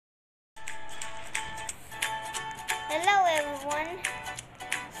everyone.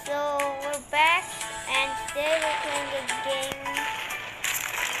 So we're back, and today we're playing a game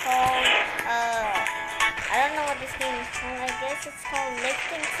called I don't know what this game is called. I guess it's called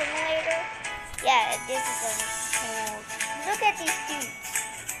Lifting Simulator. Yeah, this is called. Look at these dudes.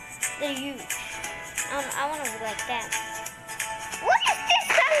 They're huge. I want to be like that. What is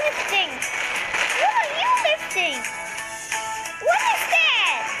this I'm lifting? What are you lifting? What is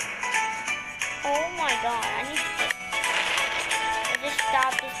that? Oh my god, I need to just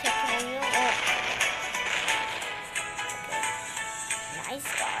stop this tutorial. Oh. Okay. Nice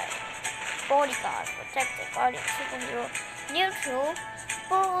guy. Bodyguard, protector, guardian, superhero, neutral,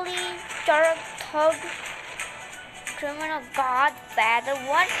 bully, dark thug, criminal, godfather.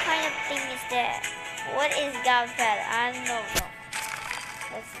 What kind of thing is that? What is godfather? I don't know.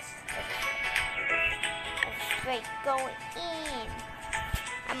 Let's straight going in.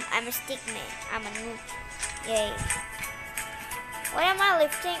 I'm a stick man. I'm a noob. Yay. What am I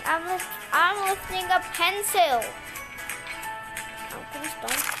lifting? I'm lifting a pencil. How can I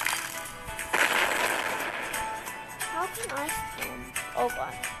stone? How can I stone? Oh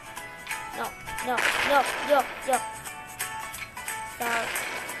god. No.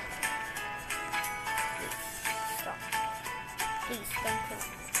 Stop. Please don't kill me.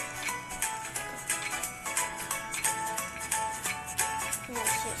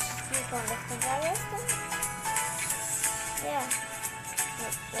 Let's just keep on lifting that lifting. Yeah.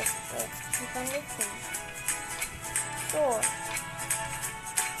 Let's keep on lifting. Sure.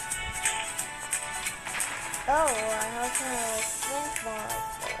 Oh, I also have a strength bar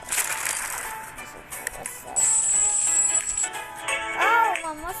there. What's that? Oh,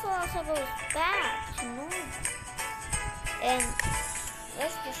 my muscle also goes back to normal. And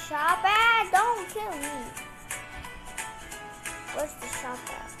where's the shop at? Don't kill me. Where's the shop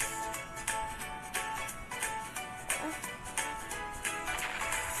at?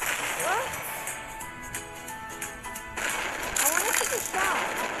 What? I want to see the shop.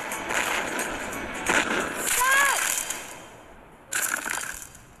 Stop!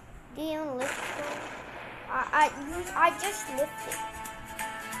 Do you lift it? I just lifted.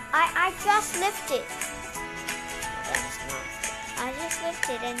 I just lifted. That's not. I just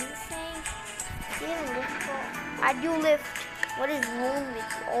lifted, and you're saying you didn't lift it. I do lift. What is wrong with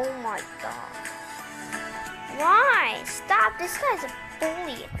you? Oh my god. Why? Stop. This guy's a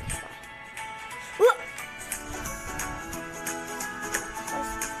bully.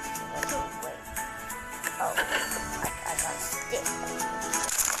 Oh, I got a stick.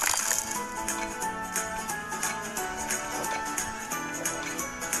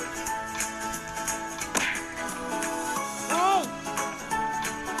 Hey!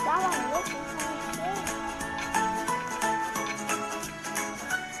 That one looks kind of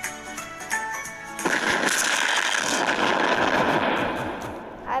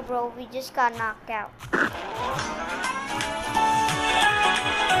Hi bro, we just got knocked out.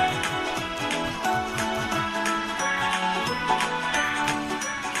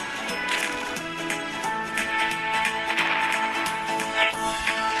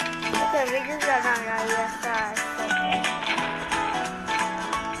 Okay, we just got knocked out, yes,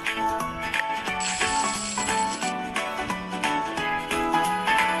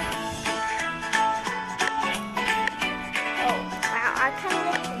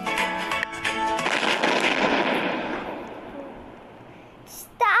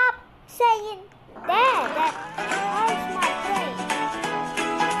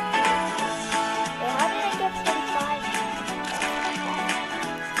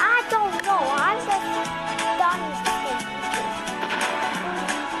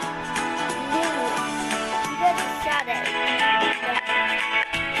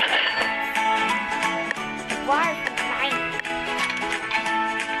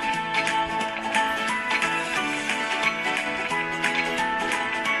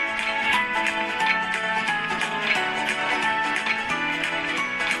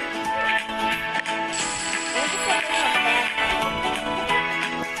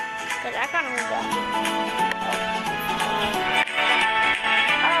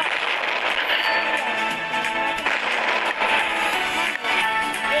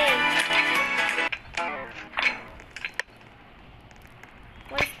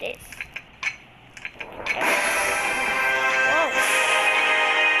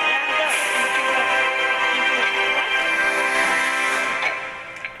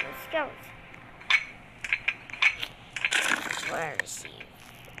 Where is he?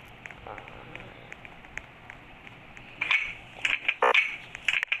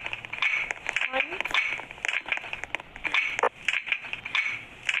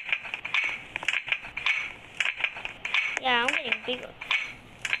 Yeah, I'm getting bigger.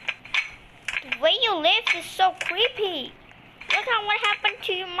 The way you live is so creepy. Look at what happened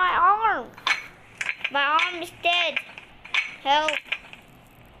to my arm. My arm is dead. Help.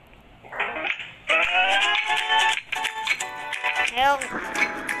 Help.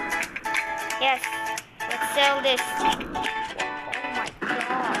 Yes. Let's sell this. Oh my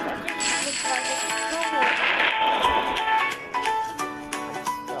god. That just looks like a school.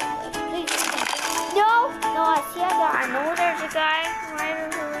 Please. No! No, I see a guy. I know there's a guy right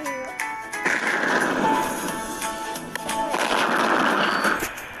over here.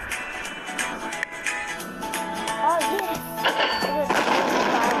 Oh, yes.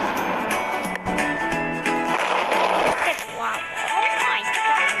 Wow. Oh my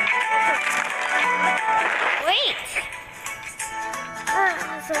god. Wait.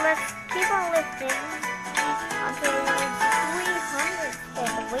 So let's keep on lifting until we reach 300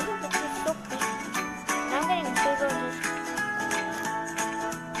 steps. The weight of this is so big. And I'm getting bigger.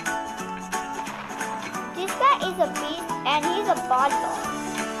 This guy is a beast and he's a bodyguard.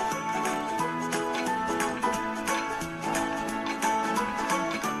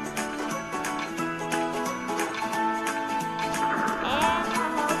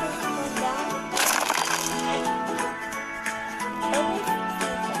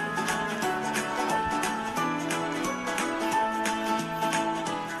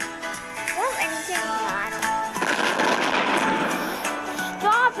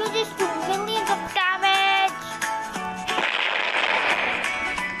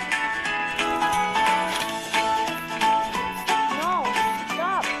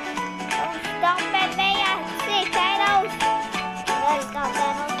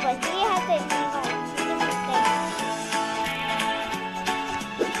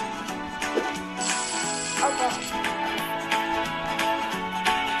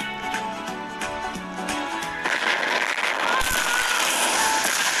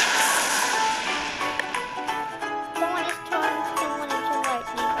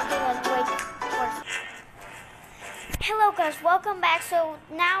 Hello guys, welcome back. So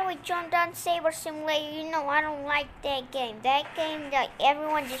now we jumped on Saber Simulator. You know I don't like that game. That game that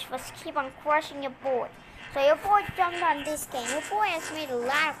everyone just was keep on crushing your boy. So your boy jumped on this game. Your boy has made a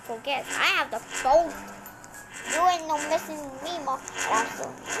lot of progress. I have the phone. You ain't no messing with me, ma. But I'm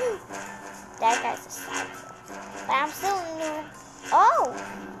still new. That guy's a psycho. But I'm still new. Oh,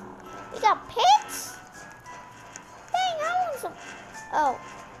 we got pits? Dang, I want some. Oh,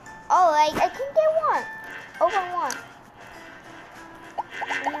 I can get one. Open one.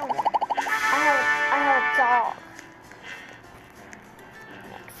 I have a dog.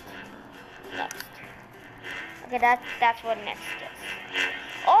 Next. Okay, that's what next is.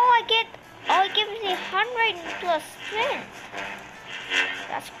 Oh, it gives me 100 plus strength.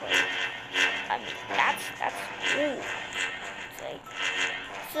 That's great. I mean, that's cool.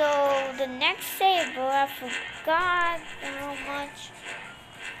 So the next saber, I forgot how much.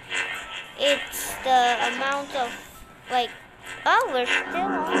 It's the amount of, like, oh, we're still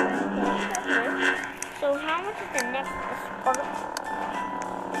on. So how much is the next spark?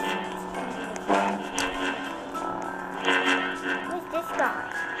 Who's this guy?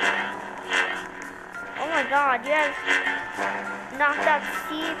 Oh my god, you have knocked out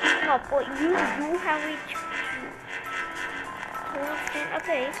CV up, but you do have reached.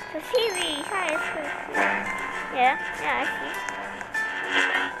 Okay, so CV has. Yeah, I see.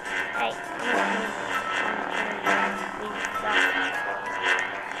 Hey,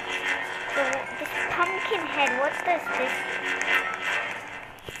 so this pumpkin head, what does this do?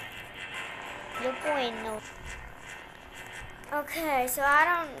 Your boy knows. Okay, so I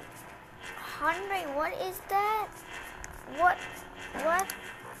don't. 100, what is that? What?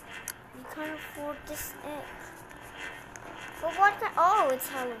 You can't afford this egg. But what kind? Oh, it's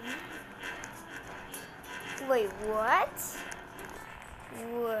Halloween. Wait, what?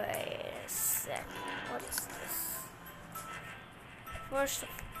 Wait a second. What is this? First of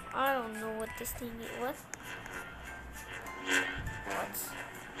all, I don't know what this thing is. What?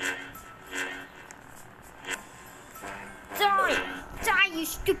 Die, you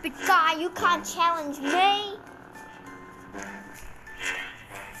stupid guy! You can't challenge me.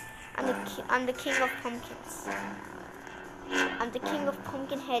 I'm the king of pumpkins. I'm the king of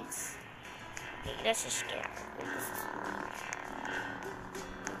pumpkin heads. Hey, this is scary.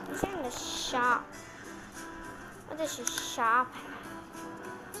 These are in the shop. What does your shop have?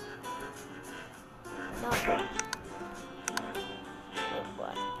 No. Wait,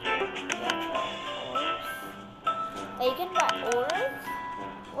 what? Oh, you can buy orders?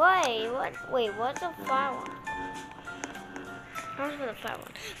 Wait, what's the fire one? How much for the fire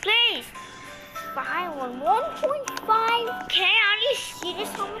one? Please! 1.5 or 1.5K? Are you serious?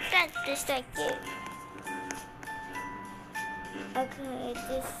 How much does that give? Okay,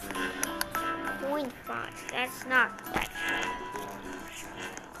 this 0.5. That's not that good.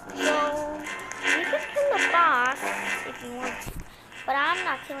 So you can kill the boss if you want to, but I'm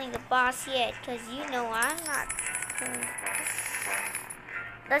not killing the boss yet because you know I'm not killing the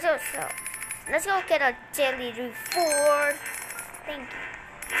boss. Let's go get a jelly reward. Thank you.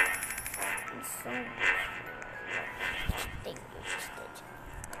 Thank you so much. Thank you, Stitch.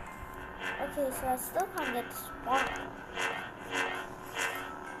 Okay, so I still can't get the sparkle.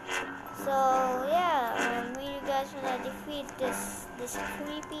 So yeah, me and you guys when I defeat this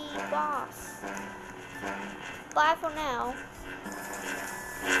creepy boss. Bye for now.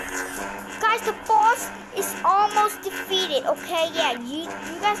 Guys, the boss is almost defeated, okay? Yeah, you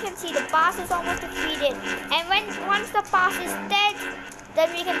guys can see the boss is almost defeated. And once the boss is dead,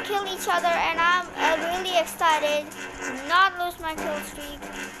 then we can kill each other. And I'm really excited to not lose my kill streak.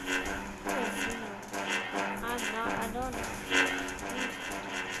 I don't know.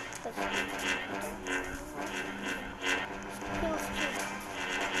 Kill streak.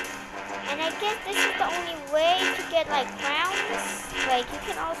 And I guess this is the only way to get like crowns. Like you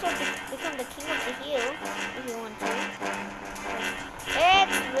can also become the king of the hill if you want to.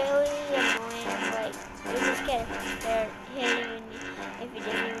 It's really annoying. Like you just get there hitting if you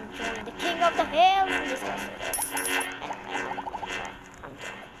didn't even join the king of the hill. And this guy's I'm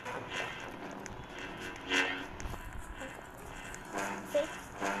done. See?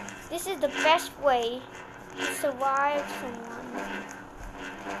 This is the best way to survive someone.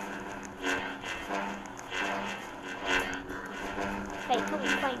 Hey, come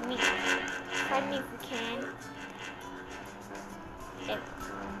and find me. Find me if you can. Hey,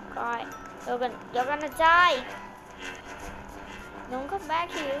 alright. You're gonna die. Don't come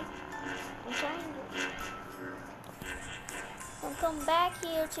back here. I'm telling you. Don't come back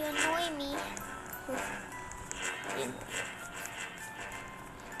here to annoy me.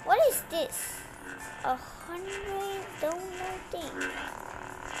 What is this? 100 donor thing.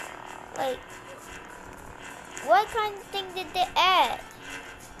 Like, what kind of thing did they add?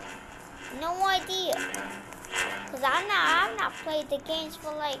 No idea. Cause I've not played the games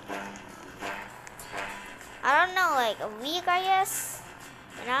for like, I don't know, like a week I guess.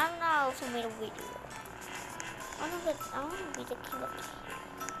 And I've not also made a video. I want to be the king of the.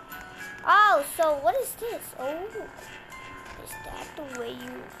 Oh, so what is this? Oh, is that the way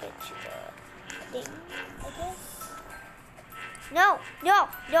you get to the thing? I guess. No,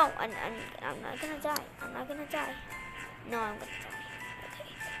 I'm not gonna die. I'm not gonna die. No, I'm gonna die. Okay.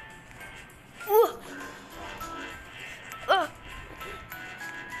 Ooh.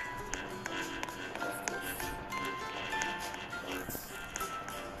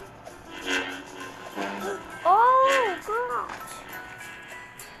 Oh, God.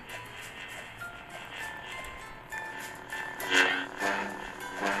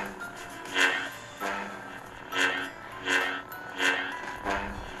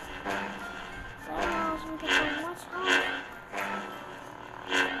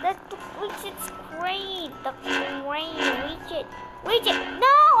 Reach it!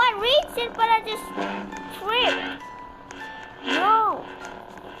 No, I reached it, but I just tripped. No.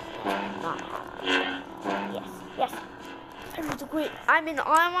 Not happy. Yes. I reached the crane. I'm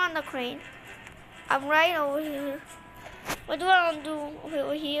on the crane. I'm right over here. What do I want to do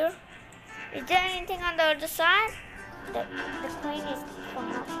over here? Is there anything on the other side? The crane is for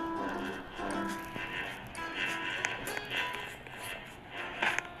nothing.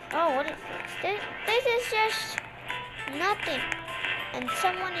 Oh, what is this? This is just nothing. And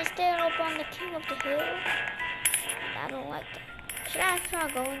someone is there up on the king of the hill. I don't like that. Should I try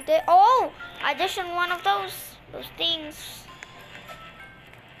going there? Oh! I just on one of those things.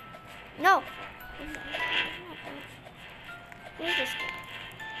 No! Where's this guy?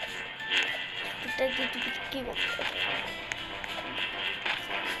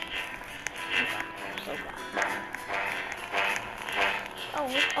 So bad.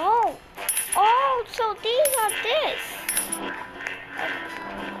 Oh, so these are this.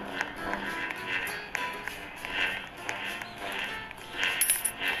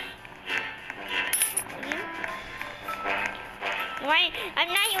 Right, I'm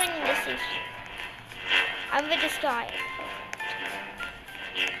not even in this. I'm with this guy.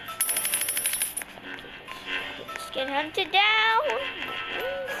 Just get hunted down.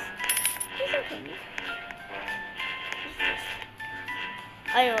 He's okay.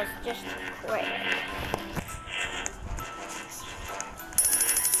 I was just great.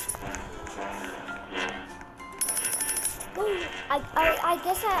 I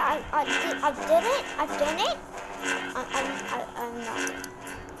guess I did it. I've done it. I'm not.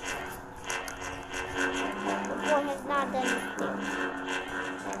 The boy has not done anything.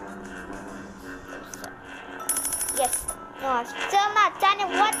 Yes. No, I've still not done it.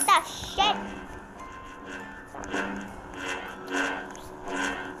 What the shit?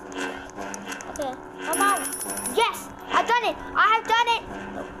 Okay, come on. Yes, I've done it. I have done it.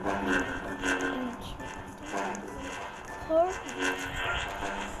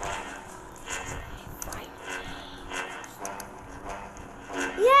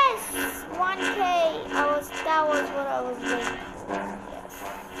 Yes, 1K. That was what I was waiting for. Yes.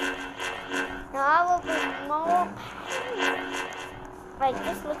 Now I will be more. Like,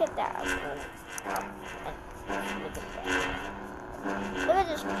 just look at that. Look at that. Look at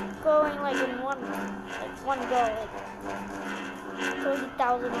this going like in one go, like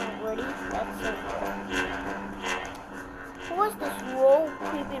 30,000 already. That's so cool. Who is this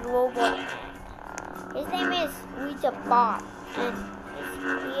creepy robot man? His name is Rita Bot, and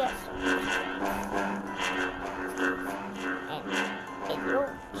and it will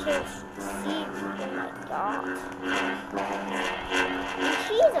kill Steve. Oh my god. And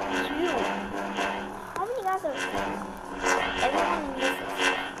she is a cute. How many guys are everyone misses?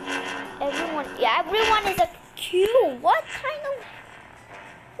 Everyone is a Q. What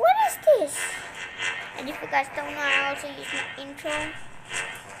is this? And if you guys don't know, I also use my intro.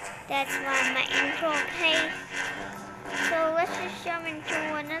 That's my intro, okay? So let's just jump into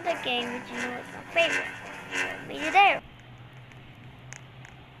another game, which you know is my favorite. So meet you there.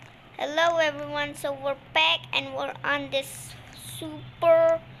 Hello everyone, so we're back and we're on this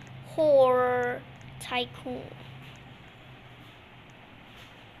super horror tycoon.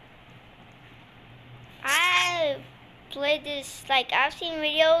 I played this, like I've seen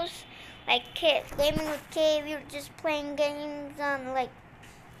videos like gaming with Cave, you're just playing games on like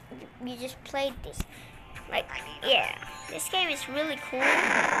you just played this. Like yeah, this game is really cool.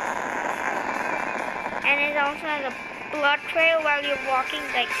 And it also has a blood trail while you're walking,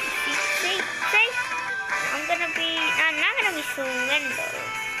 like see? I'm not gonna be Slender.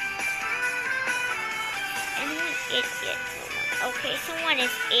 Anyone it. Okay, someone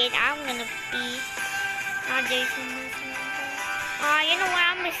is it. I'm gonna be not Jason. You know what?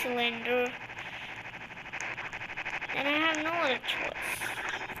 I'm a Slender. And I have no other choice.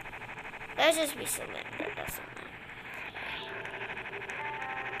 Let's just be Slender. Doesn't matter.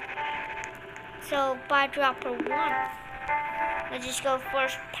 So by dropper 1, let's just go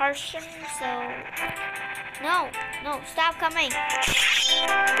first person. So no, stop coming.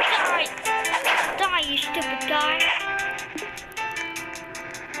 Die, you stupid guy.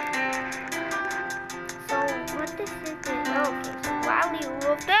 So what this is? Okay, so value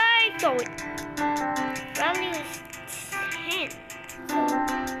of die. So value is 10.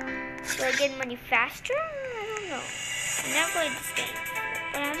 So do I get money faster? I don't know. I've never played this game,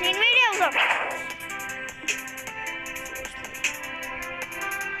 but I've seen videos of it.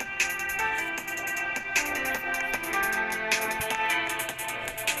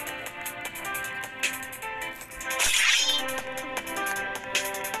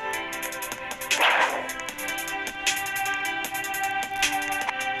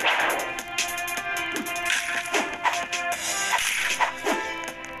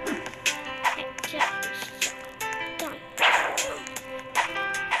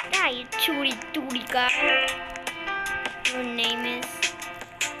 Tooty guy. Your name is.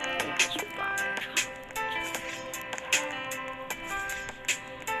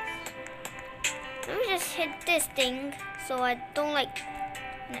 Let me just hit this thing so I don't like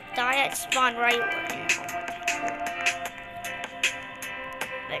die at spawn right away.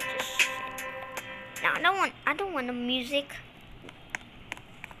 Let's just. No, I don't want the music.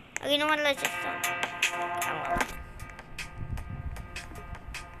 Okay, you know what? Let's just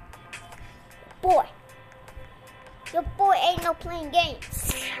Boy, your boy ain't no playing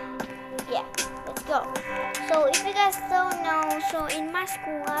games. Yeah, let's go. So if you guys don't know, so in my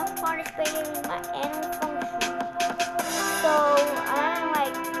school I participated in my annual function. So I'm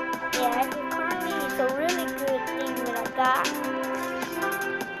like, yeah, currently it's a really good thing that I got.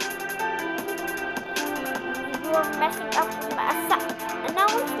 You are messing up with my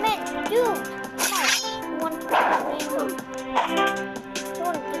announcement, dude. Come on,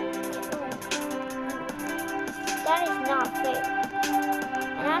 that is not fair.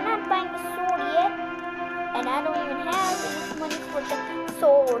 And I'm not buying the sword yet. And I don't even have enough money for the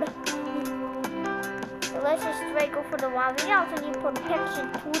sword. So let's just straight go for the wild. We also need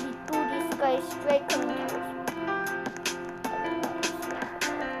protection to these guys straight coming to us.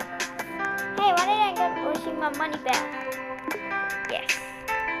 Hey, why did I get receive my money back? Yes.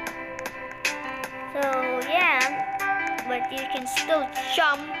 you can still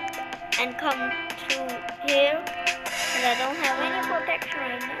jump and come through here. But I don't have any protection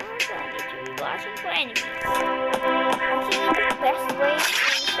right now, so I need to be watching for enemies. Actually, the best way is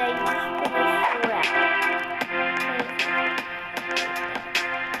that you just put this around.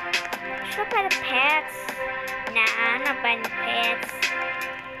 Should I buy the pets? Nah, I'm not buying the pets.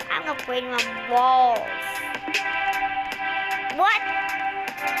 I'm upgrading my walls. What?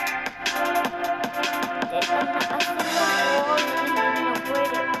 There's not a single wall even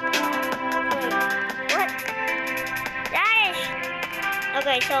upgraded. Wait, what? Dash!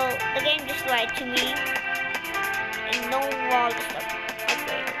 Okay, so the game just lied to me. And no wall is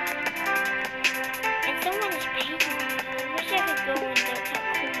upgraded. And someone is paying me. I wish I could go in there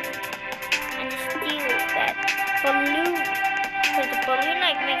and steal that balloon. Because the balloon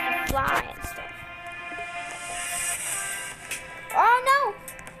like makes you fly and stuff. Oh no!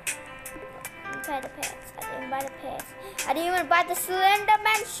 I didn't buy the pants. I didn't buy the pants. I didn't even buy the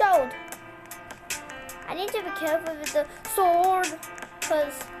Slenderman sword. I need to be careful with the sword.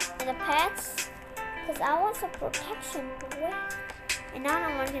 And the pets. Because I want some protection. Wait. And now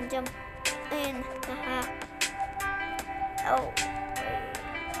no one can jump in. Oh. Wait.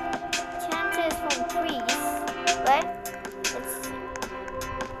 Chances from trees. Right? Let's see.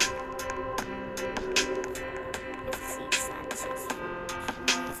 Chances from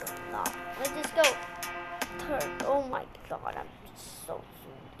trees or not. Let's just go. Third. Oh my god. I'm just so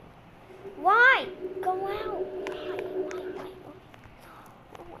zoomed in. Why? Go out. Why?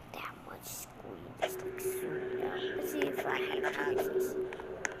 I want that much screen. Just like zoomed out. Let's see if I have chances.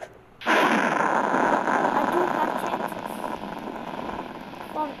 I do have chances.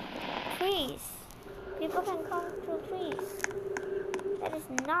 From trees. People can come through trees. That is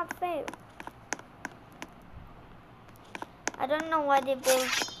not fair. I don't know why they build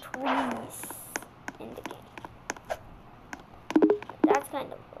trees in the game. That's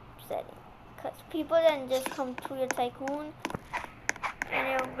kind of upsetting. Because people then just come through your tycoon and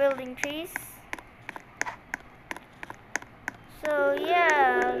you're building trees. So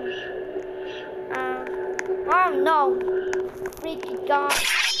yeah. Oh no! Freaky god!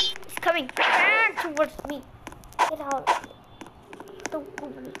 He's coming back towards me. Get out of here! Don't go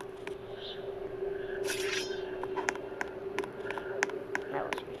to me. That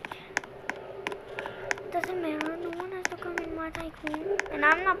was weird. Doesn't matter. No one has to come in my tycoon, and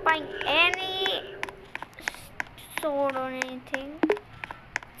I'm not buying any sword or anything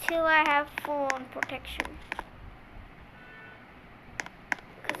till I have full on protection.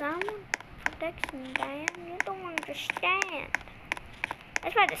 Cause I'm on protection, Diane. You don't understand.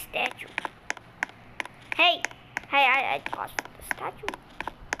 Let's buy the statue. Hey, I tossed the statue.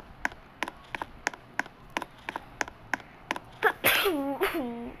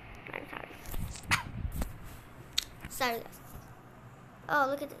 I'm sorry. Sorry, guys. Oh,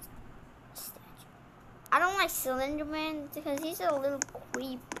 look at this statue. I don't like Slenderman because he's a little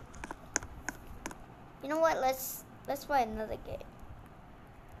creep. You know what? Let's play another game.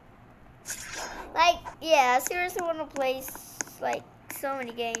 Like, yeah, I seriously want to play like so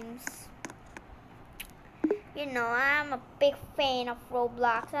many games. You know, I'm a big fan of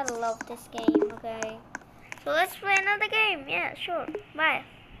Roblox. I love this game. Okay. So let's play another game. Yeah, sure. Bye.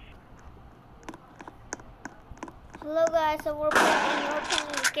 Hello guys, so we're playing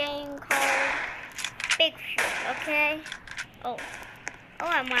a game called Bigfoot, okay? Oh, I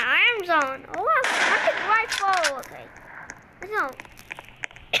have my arms on. Oh, I have a rifle. Okay. Let's go.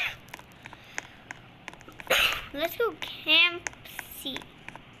 Let's go camp C.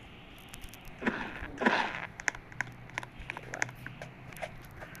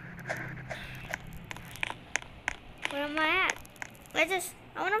 Where am I at? I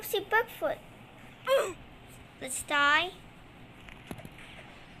want to see Bigfoot. Let's die.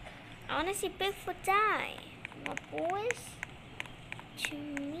 I want to see Bigfoot die. My boys. To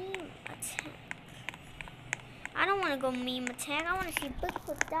meme attack. I don't want to go meme attack. I want to see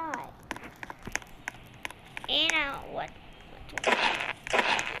Bigfoot die. And what do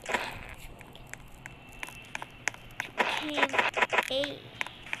Camp A.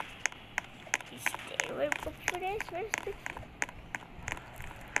 Stay where Bigfoot is. Where's Bigfoot?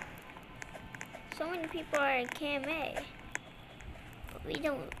 So many people are in Camp A, but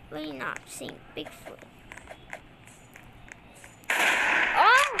we're not seeing Bigfoot.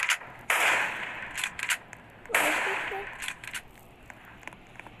 Oh! Where's Bigfoot?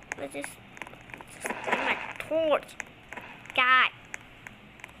 Let's just my torch. God.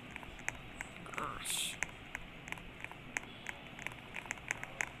 Gosh.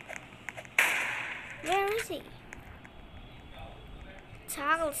 Where is he?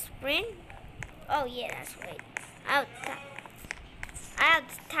 Toggle sprint? Oh yeah, that's right. Outside. I have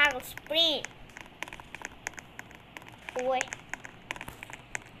to toggle sprint. Boy.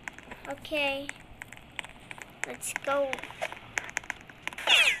 Okay. Let's go.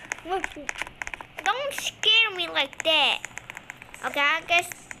 Don't scare me like that. Okay, I guess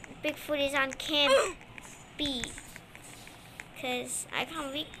Bigfoot is on camp B. Cause I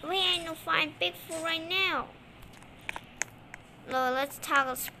can't we ain't no find Bigfoot right now. No, let's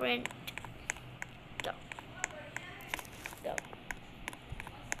toggle sprint. Go. Go.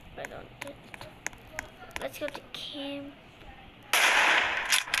 Right on. Let's go to camp.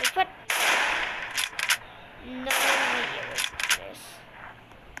 Bigfoot. No idea what this.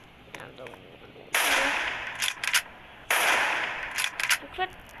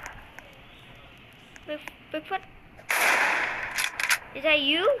 Bigfoot. Bigfoot. Is that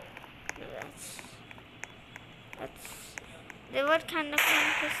you? No, that's. What kind of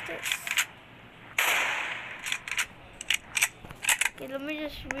camp is this? Okay, let me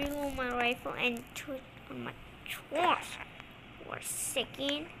just reload my rifle and put it on my trunk for a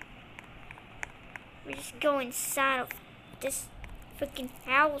second. We just go inside of this freaking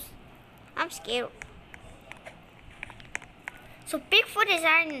house. I'm scared. So Bigfoot is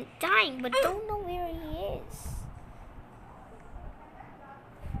dying, but don't know where he is.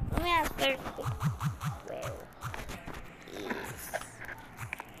 Let me ask very quick. Where is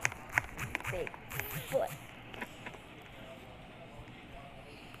Bigfoot?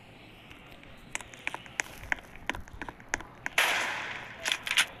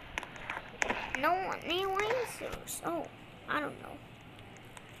 No answers. Oh, I don't know.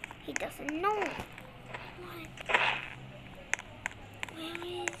 He doesn't know. What? Where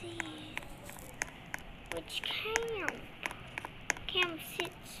is he? Which camp? Camp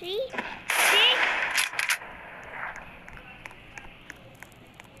C?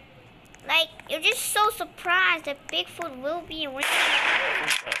 Like, you're just so surprised that Bigfoot will be around.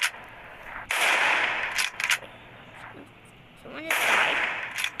 Someone just died.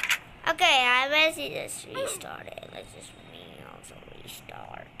 Okay, I bet he just restarted. Let's just also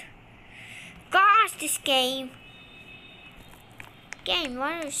restart. Gosh, this game.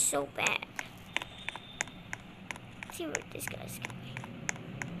 Why is it so bad? Let's see where this guy's going.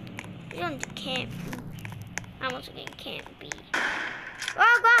 He's on the camp. I'm also getting camp B.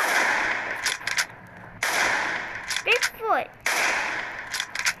 Oh God! Bigfoot!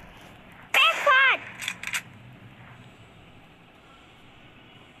 Bigfoot!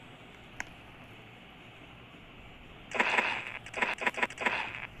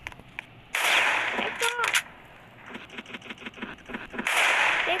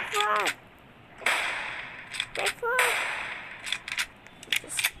 Bigfoot!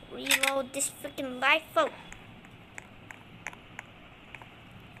 Just reload this freaking rifle.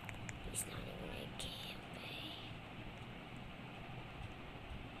 He's not even in camp,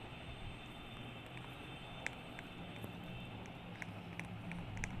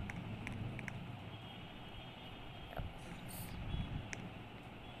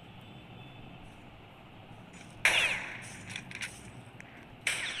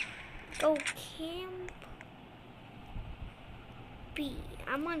 Go camp B.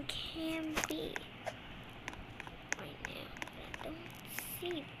 I'm on camp B right now, but I don't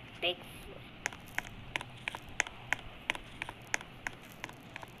see Bigfoot.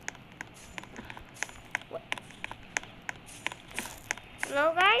 What?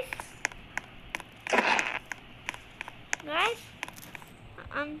 Hello, guys? Guys?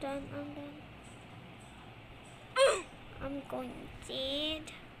 I'm done. I'm going dead.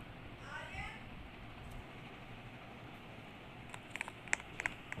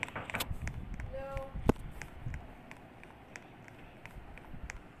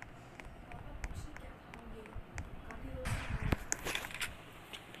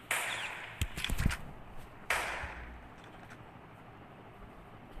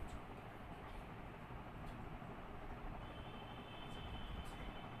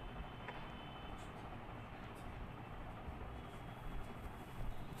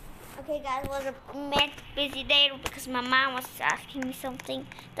 Okay guys, it was a mad busy day because my mom was asking me something.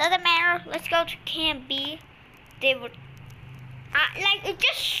 Doesn't matter, let's go to camp B. They would, like, it's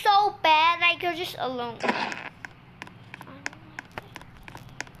just so bad, like you're just alone.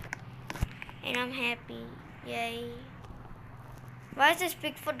 And I'm happy, yay. Why is this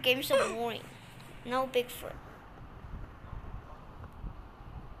Bigfoot game so boring? No Bigfoot.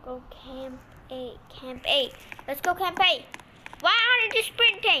 Go camp A. Let's go camp A. Why aren't you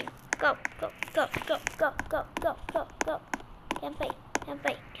sprinting? Go. Camp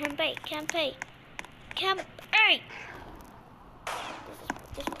A.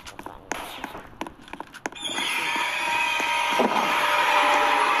 This was fun.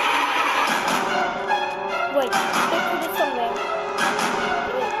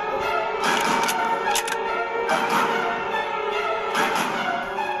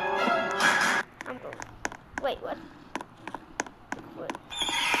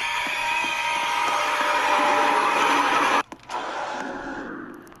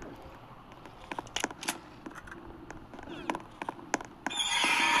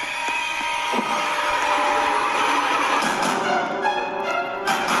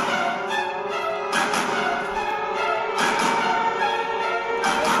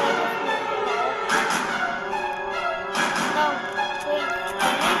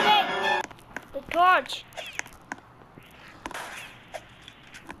 torch.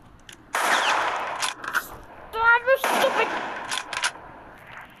 Stop, you stupid.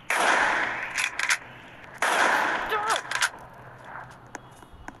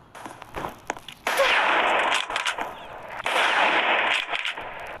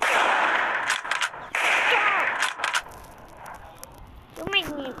 You make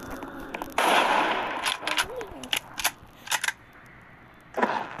me.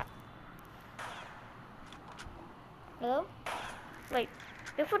 Hello? Wait,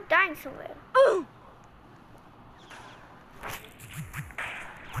 Bigfoot dying somewhere.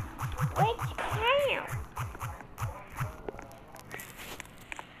 Which camp?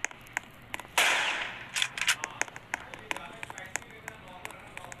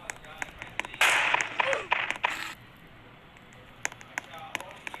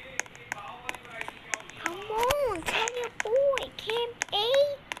 Come on, tell your boy, Camp A?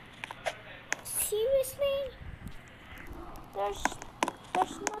 Seriously?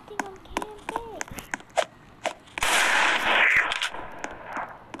 There's nothing on Camp A.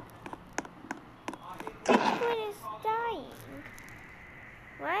 Bigfoot is dying.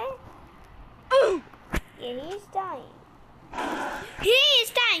 What? Yeah, he is dying. He is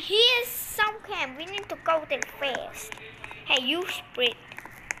dying. He is some camp. We need to go there fast. Hey, you sprint.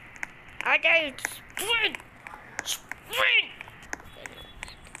 I dare you to sprint. Sprint.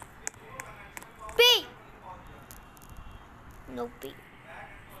 B. No B.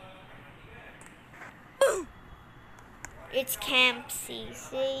 It's Camp C.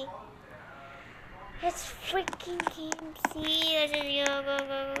 See? It's freaking Camp C. Let's just go, go,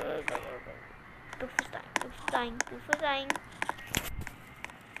 go, go, go, go. Bigfoot's dying. Bigfoot's dying.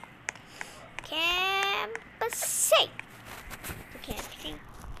 Camp C. Camp C.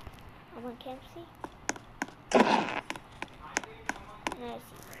 I want Camp C. Let's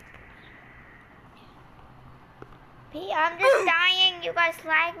see. P, I'm just dying. You guys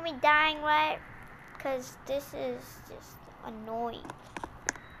like me dying, right? Because this is just annoying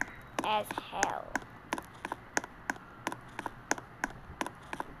as hell.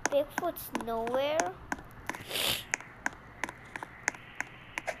 Bigfoot's nowhere.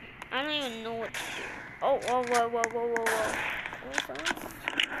 I don't even know what to do. Oh, whoa, whoa, whoa, whoa, whoa, whoa. It's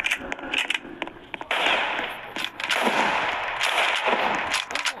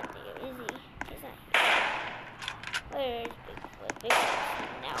not there, is he? He's not here. Where is Bigfoot? Bigfoot's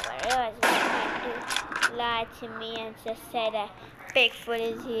nowhere. I was just trying to lie to me and just say that Bigfoot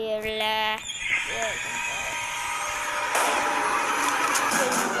is here. Yeah,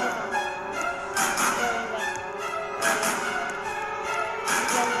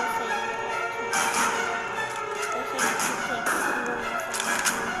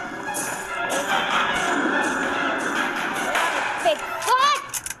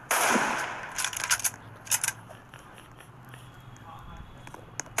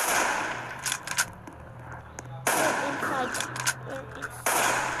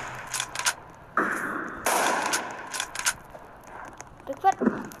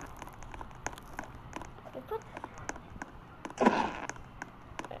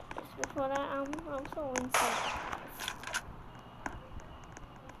 I'm so inside.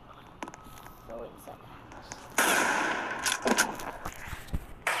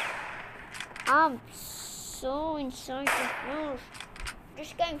 I'm so inside the house.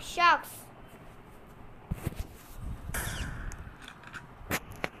 This game sucks.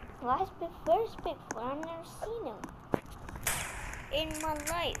 Where's Bigfoot? I've never seen him in my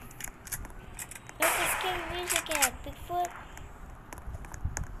life. Let's just get music at Bigfoot.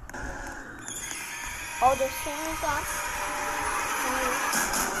 Oh, the song is on.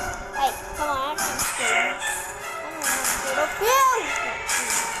 Hey, come on, I'm scared. I'm not scared of you!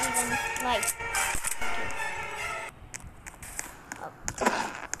 Even like.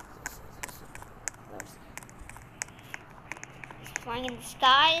 It's flying in the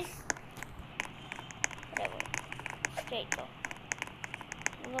skies. Whatever. Straight go.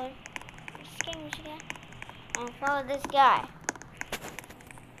 I'm going. Just getting music again. I'm gonna follow this guy.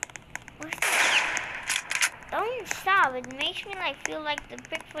 Where's the... Don't stop, it makes me like feel like the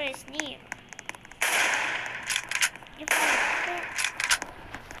Bigfoot is near. If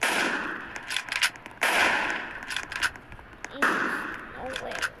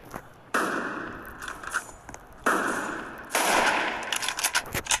nowhere.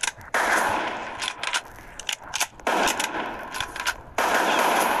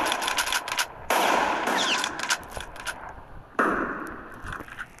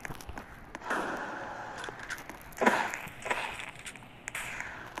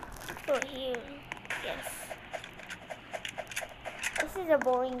 Here, yes. is a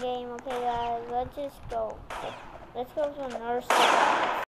boring game. Okay, guys, let's just go. Let's go to another server.